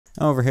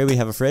Over here we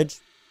have a fridge.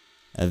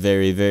 A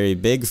very, very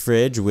big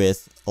fridge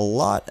with a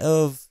lot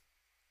of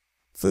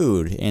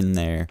food in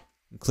there,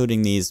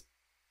 including these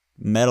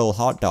metal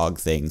hot dog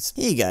things.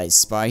 Hey guys,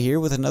 Spy here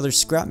with another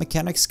Scrap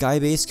Mechanics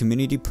SkyBase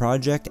community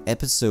project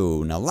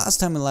episode. Now last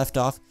time we left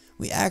off,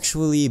 we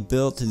actually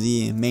built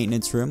the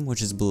maintenance room,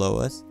 which is below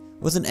us,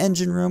 with an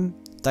engine room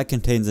that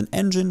contains an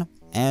engine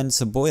and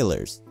some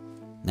boilers.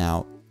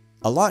 Now,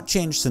 a lot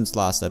changed since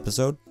last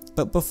episode,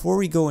 but before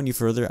we go any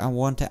further, I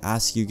want to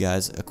ask you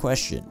guys a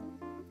question.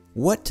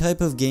 What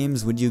type of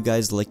games would you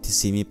guys like to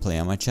see me play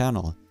on my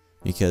channel?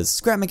 Because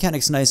Scrap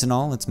Mechanics nice and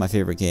all, it's my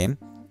favorite game,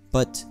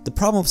 but the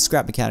problem with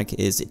Scrap Mechanic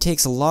is it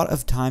takes a lot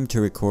of time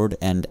to record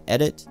and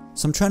edit,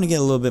 so I'm trying to get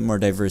a little bit more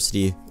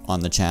diversity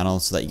on the channel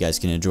so that you guys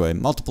can enjoy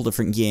multiple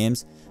different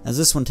games, as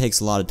this one takes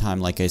a lot of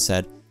time like I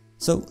said.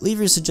 So leave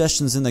your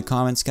suggestions in the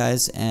comments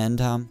guys, and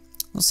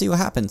we'll see what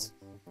happens.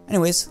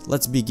 Anyways,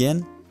 let's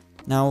begin.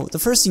 Now the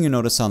first thing you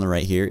notice on the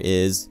right here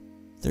is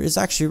there is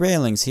actually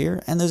railings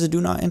here, and there's a do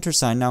not enter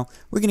sign. Now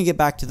we're going to get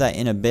back to that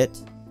in a bit.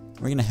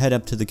 We're going to head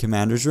up to the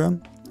commander's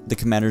room. The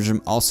commander's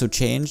room also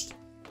changed.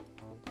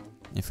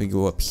 If we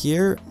go up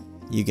here,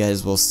 you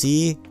guys will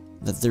see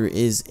that there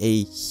is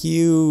a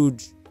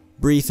huge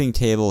briefing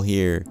table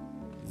here.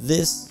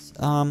 This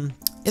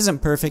isn't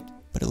perfect,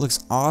 but it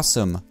looks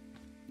awesome.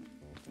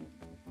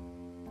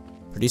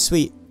 Pretty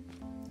sweet.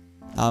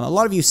 A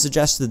lot of you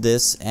suggested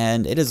this,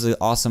 and it is an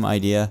awesome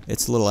idea.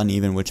 It's a little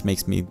uneven, which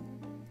makes me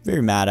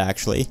very mad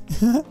actually.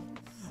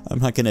 I'm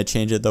not gonna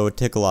change it though. It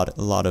took a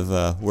lot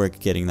of work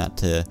getting that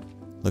to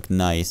look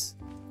nice.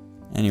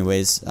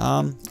 Anyways,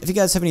 if you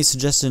guys have any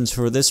suggestions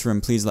for this room,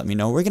 please let me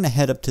know. We're gonna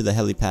head up to the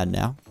helipad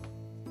now,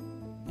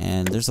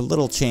 and there's a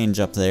little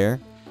change up there.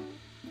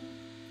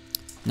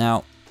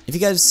 Now, if you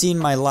guys have seen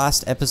my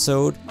last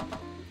episode,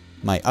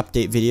 my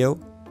update video,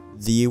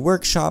 the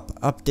workshop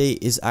update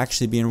is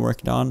actually being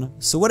worked on.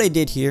 So what I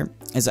did here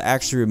is I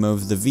actually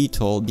removed the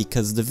VTOL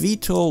because the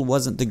VTOL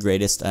wasn't the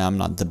greatest. I'm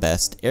not the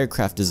best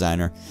aircraft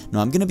designer. Now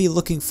I'm going to be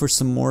looking for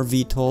some more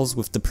VTOLs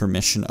with the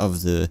permission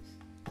of the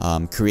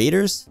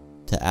creators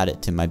to add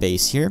it to my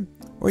base here.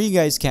 Or you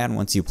guys can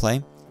once you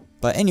play.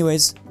 But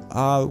anyways,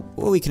 what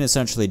we can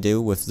essentially do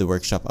with the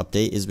workshop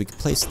update is we can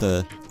place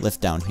the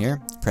lift down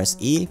here, press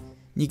E,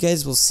 and you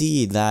guys will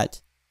see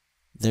that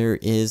there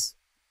is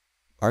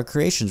our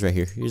creations right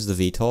here. Here's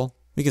the VTOL.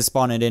 We can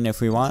spawn it in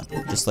if we want,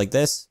 just like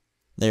this.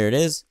 There it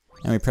is.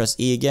 And we press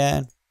E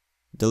again.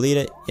 Delete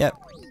it. Yep.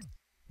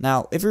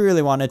 Now, if we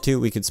really wanted to,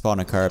 we could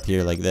spawn a car up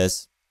here like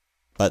this.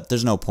 But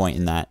there's no point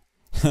in that.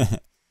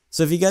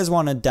 So if you guys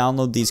want to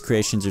download these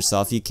creations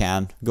yourself, you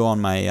can. Go on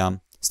my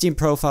Steam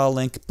profile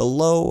link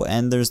below,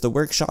 and there's the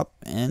workshop,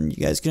 and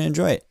you guys can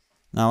enjoy it.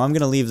 Now, I'm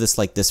going to leave this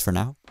like this for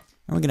now.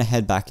 And we're going to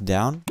head back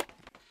down.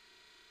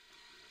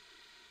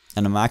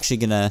 And I'm actually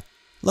going to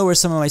lower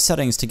some of my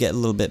settings to get a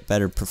little bit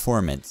better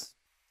performance.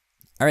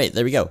 Alright,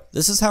 there we go.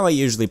 This is how I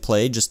usually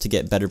play, just to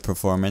get better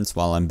performance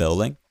while I'm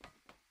building.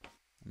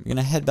 I'm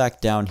gonna head back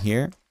down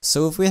here.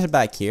 So if we head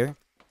back here,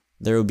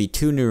 there will be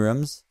two new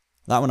rooms.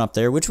 That one up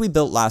there, which we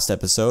built last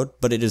episode,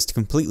 but it is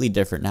completely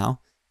different now.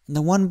 And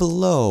the one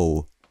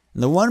below.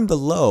 And the one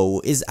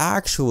below is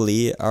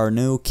actually our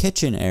new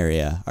kitchen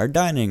area, our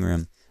dining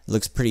room. It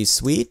looks pretty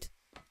sweet.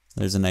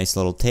 There's a nice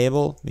little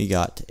table. We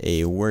got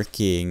a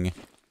working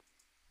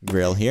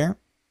grill here.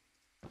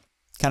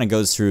 Kind of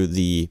goes through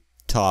the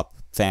top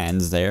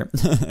fans there.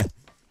 It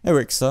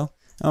works though.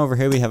 Over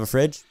here we have a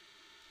fridge.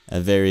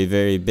 A very,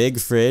 very big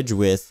fridge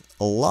with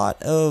a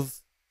lot of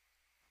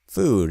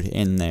food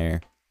in there,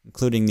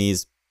 including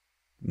these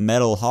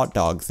metal hot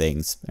dog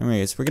things.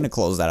 Anyways, we're going to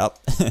close that up.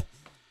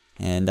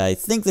 And I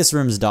think this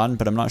room's done,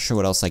 but I'm not sure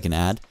what else I can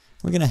add.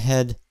 We're going to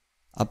head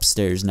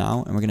upstairs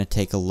now, and we're going to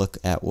take a look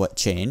at what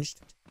changed.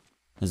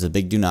 There's a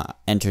big do not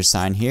enter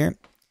sign here.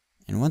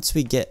 And once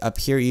we get up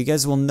here, you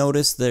guys will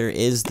notice there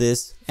is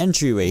this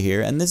entryway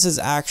here, and this is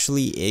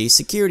actually a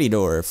security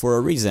door for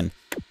a reason.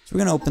 So we're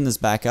going to open this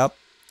back up.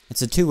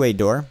 It's a two-way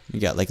door. We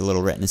got like a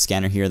little retina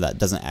scanner here that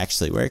doesn't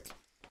actually work.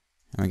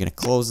 And we're going to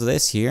close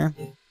this here.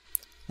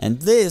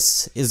 And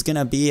this is going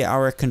to be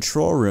our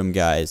control room,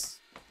 guys.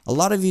 A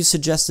lot of you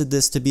suggested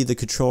this to be the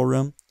control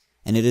room,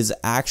 and it is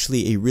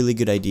actually a really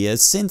good idea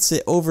since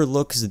it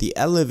overlooks the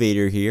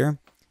elevator here.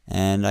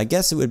 And I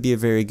guess it would be a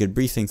very good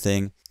briefing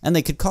thing. And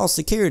they could call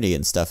security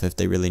and stuff if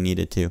they really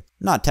needed to.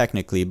 Not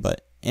technically,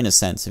 but in a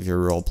sense if you're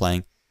role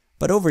playing.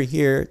 But over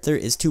here, there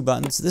is two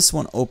buttons. This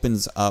one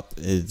opens up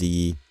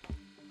the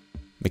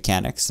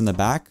mechanics in the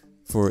back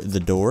for the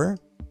door.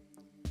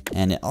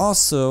 And it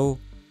also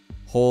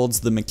holds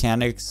the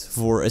mechanics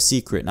for a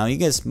secret. Now you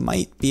guys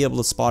might be able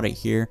to spot it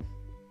here.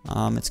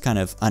 It's kind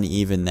of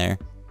uneven there.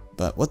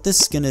 But what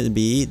this is going to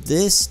be,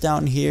 this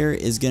down here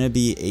is going to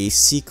be a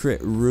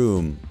secret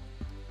room.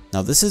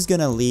 Now this is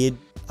going to lead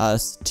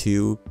us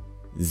to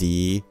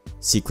the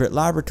secret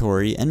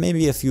laboratory and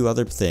maybe a few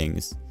other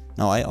things.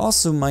 Now I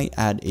also might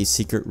add a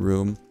secret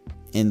room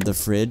in the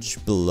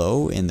fridge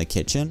below in the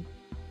kitchen,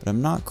 but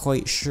I'm not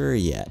quite sure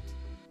yet.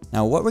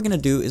 Now what we're going to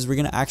do is we're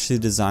going to actually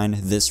design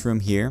this room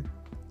here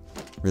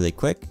really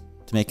quick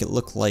to make it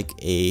look like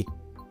a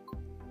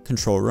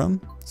control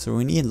room. So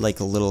we need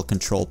like a little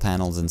control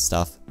panels and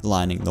stuff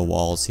lining the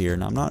walls here,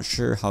 and I'm not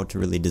sure how to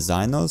really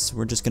design those, so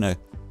we're just gonna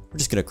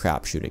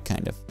crapshoot it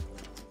kind of.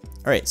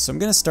 Alright, so I'm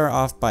gonna start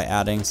off by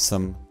adding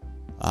some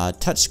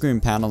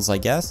touchscreen panels, I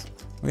guess.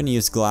 We're gonna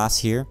use glass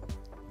here.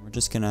 We're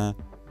just gonna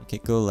make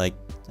it go like,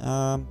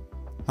 how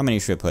many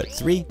should I put?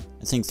 3?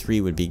 I think 3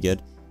 would be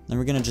good. Then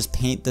we're gonna just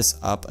paint this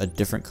up a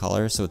different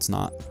color so it's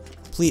not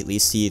completely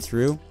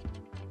see-through.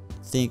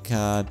 I think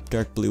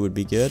dark blue would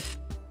be good.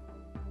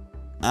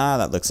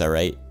 That looks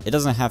alright. It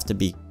doesn't have to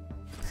be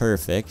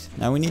perfect.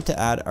 Now we need to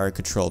add our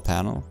control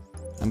panel.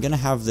 I'm gonna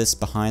have this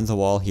behind the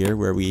wall here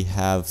where we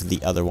have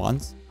the other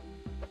ones.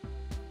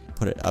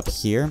 Put it up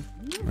here.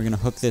 We're gonna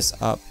hook this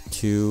up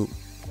to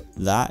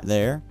that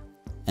there.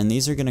 And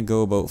these are gonna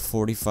go about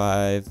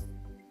 30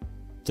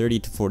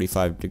 to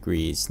 45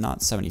 degrees,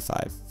 not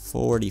 75,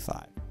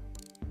 45.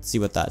 Let's see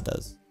what that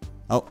does.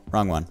 Oh,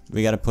 wrong one.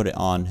 We gotta put it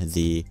on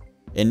the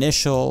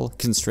initial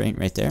constraint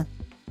right there.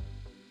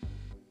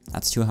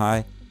 That's too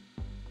high.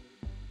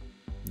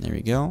 There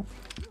we go.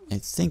 I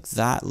think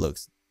that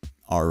looks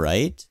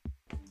alright.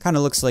 Kind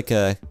of looks like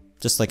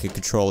just like a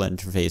control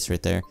interface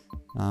right there.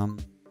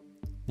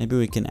 Maybe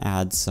we can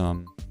add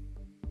some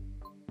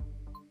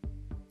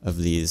of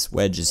these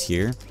wedges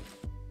here.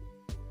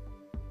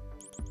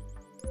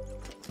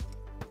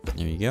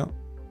 There you go.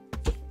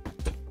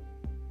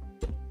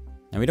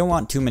 Now we don't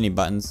want too many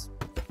buttons.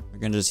 We're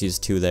gonna just use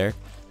 2 there.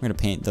 We're gonna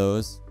paint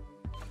those.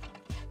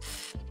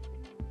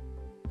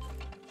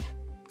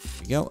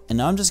 Go. And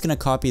now I'm just gonna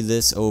copy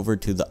this over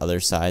to the other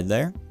side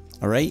there.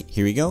 Alright,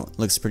 here we go.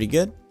 Looks pretty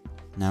good.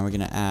 Now we're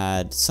gonna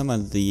add some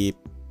of the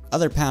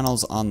other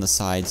panels on the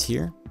sides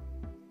here.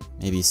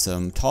 Maybe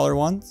some taller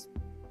ones.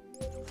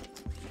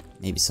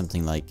 Maybe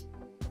something like,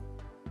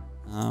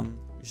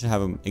 we should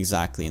have them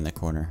exactly in the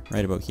corner,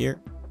 right about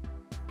here.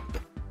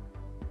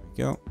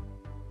 There we go.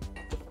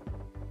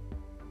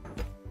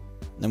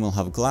 Then we'll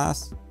have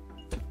glass.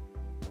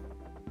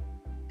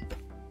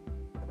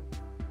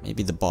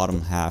 Maybe the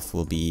bottom half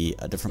will be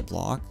a different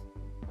block.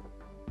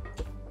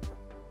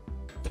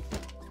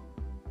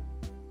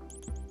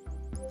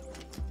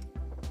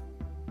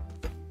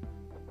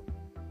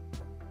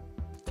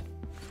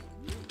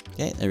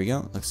 Okay, there we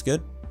go. Looks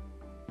good.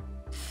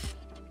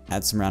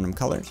 Add some random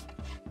colors.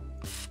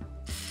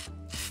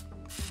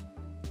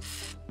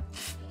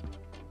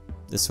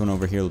 This one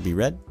over here will be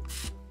red.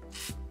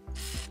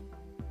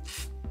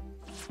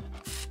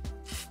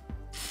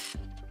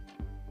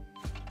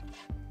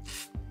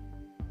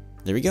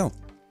 There we go.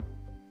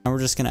 Now we're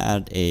just gonna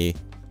add a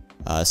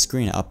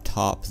screen up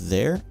top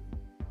there.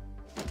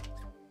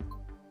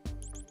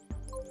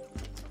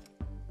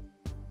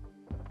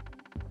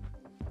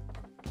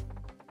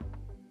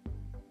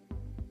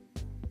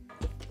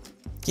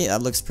 Okay,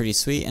 that looks pretty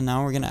sweet. And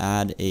now we're gonna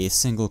add a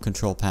single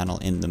control panel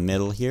in the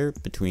middle here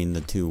between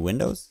the 2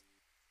 windows.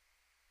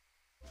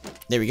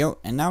 There we go.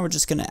 And now we're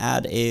just gonna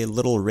add a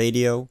little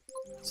radio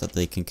so that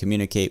they can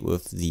communicate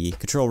with the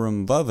control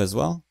room above as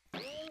well.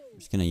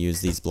 Just gonna use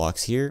these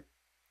blocks here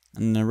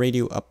and the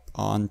radio up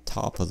on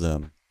top of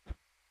them.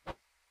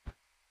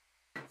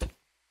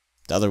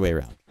 The other way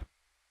around.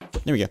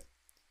 There we go.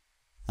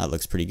 That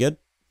looks pretty good.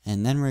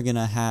 And then we're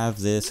gonna have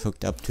this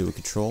hooked up to a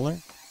controller,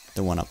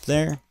 the one up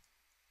there,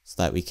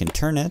 so that we can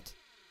turn it.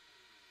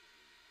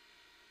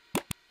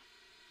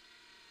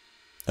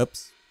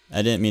 Oops,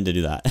 I didn't mean to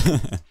do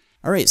that.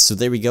 Alright, so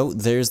there we go.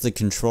 There's the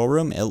control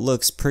room. It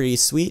looks pretty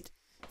sweet.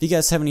 If you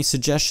guys have any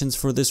suggestions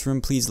for this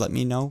room, please let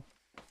me know.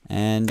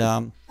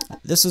 And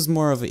this is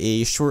more of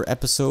a short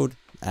episode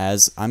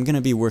as I'm going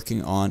to be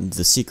working on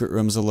the secret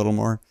rooms a little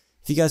more.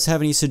 If you guys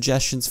have any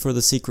suggestions for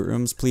the secret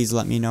rooms, please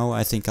let me know.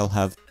 I think I'll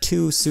have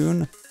 2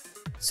 soon.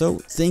 So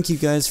thank you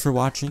guys for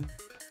watching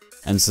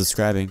and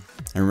subscribing.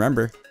 And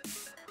remember,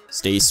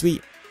 stay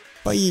sweet.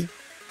 Bye.